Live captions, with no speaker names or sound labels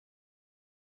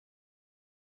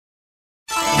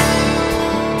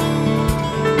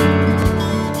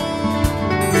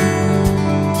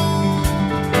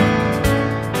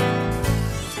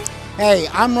Hey,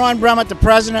 I'm Ron Brummett, the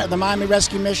president of the Miami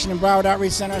Rescue Mission and Broward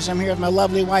Outreach Centers. I'm here with my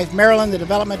lovely wife, Marilyn, the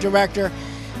development director.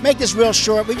 Make this real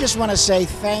short. We just want to say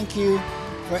thank you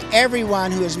for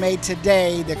everyone who has made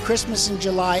today, the Christmas in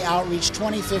July Outreach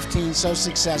 2015, so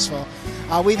successful.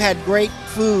 We've had great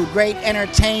food, great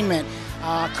entertainment,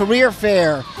 career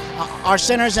fair. Our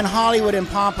centers in Hollywood and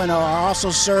Pompano are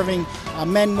also serving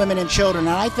men, women, and children.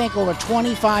 And I think over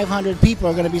 2,500 people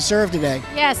are going to be served today.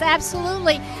 Yes,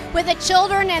 absolutely. With the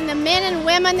children and the men and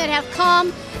women that have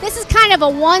come, this is kind of a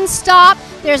one-stop.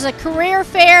 There's a career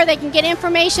fair. They can get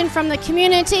information from the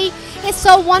community. It's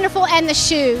so wonderful. And the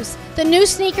shoes, the new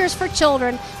sneakers for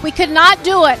children. We could not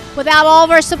do it without all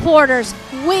of our supporters.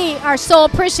 We are so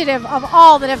appreciative of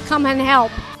all that have come and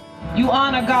helped. You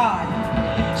honor God.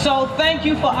 So thank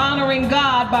you for honoring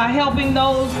God by helping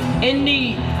those in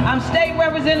need. I'm State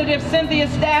Representative Cynthia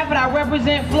Stafford. I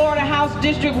represent Florida House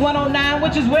District 109,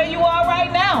 which is where you are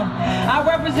right now. I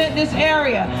represent this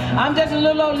area. I'm just a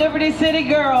little old Liberty City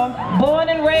girl, born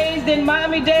and raised in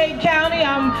Miami-Dade County.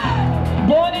 I'm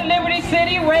born in Liberty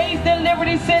City, raised in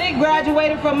Liberty City,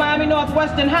 graduated from Miami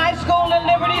Northwestern High School in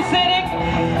Liberty City.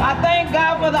 I thank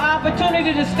God for the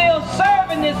opportunity to still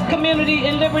serve in this community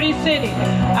in Liberty City.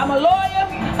 I'm a lawyer,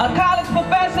 a college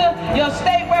professor, your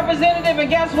state representative, and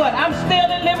guess what? I'm still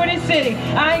in Liberty City.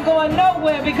 I ain't going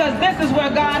nowhere because this is where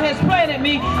God has planted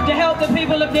me to help the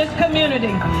people of this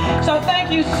community. So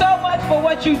thank you so much for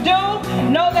what you do.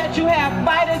 Know that you have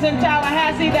fighters in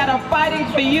Tallahassee that are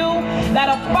fighting for you, that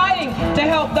are fighting to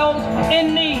help those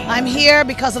in need. I'm here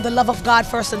because of the love of God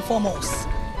first and foremost.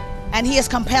 And He has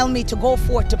compelled me to go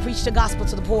forth to preach the gospel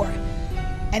to the poor.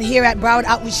 And here at Broward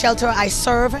Outreach Shelter, I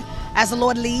serve as the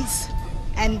Lord leads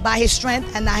and by His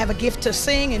strength, and I have a gift to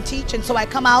sing and teach, and so I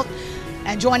come out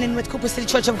and join in with Cooper City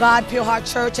Church of God, Pure Heart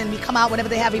Church, and we come out whenever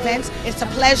they have events. It's a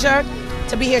pleasure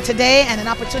to be here today and an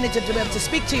opportunity to be able to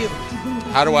speak to you.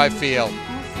 How do I feel?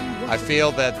 I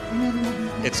feel that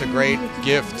it's a great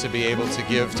gift to be able to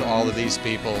give to all of these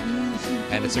people,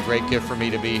 and it's a great gift for me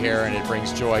to be here, and it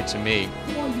brings joy to me,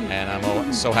 and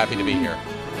I'm so happy to be here.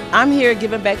 I'm here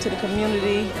giving back to the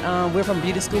community. We're from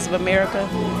Beauty Schools of America,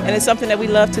 and it's something that we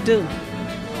love to do.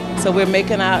 So we're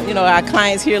making our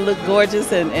clients here look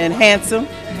gorgeous and handsome,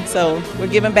 so we're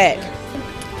giving back.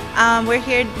 We're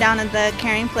here down at the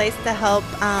Caring Place to help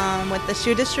with the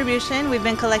shoe distribution. We've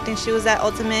been collecting shoes at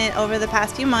Ultimate over the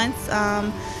past few months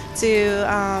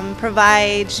to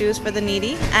provide shoes for the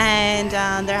needy, and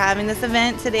they're having this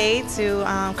event today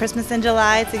to Christmas in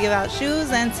July to give out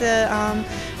shoes and to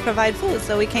provide food,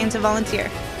 so we came to volunteer.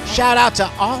 Shout out to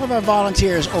all of our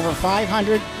volunteers, over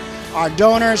 500, our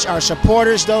donors, our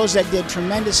supporters, those that did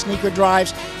tremendous sneaker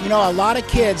drives. You know, a lot of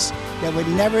kids that would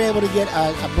never be able to get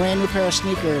a brand new pair of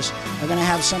sneakers are going to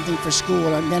have something for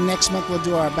school, and then next month we'll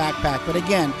do our backpack. But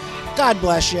again, God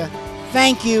bless you.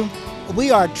 Thank you.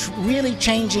 We are really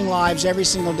changing lives every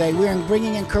single day. We're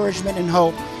bringing encouragement and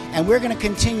hope, and we're going to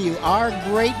continue our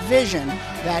great vision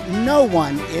that no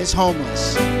one is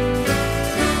homeless.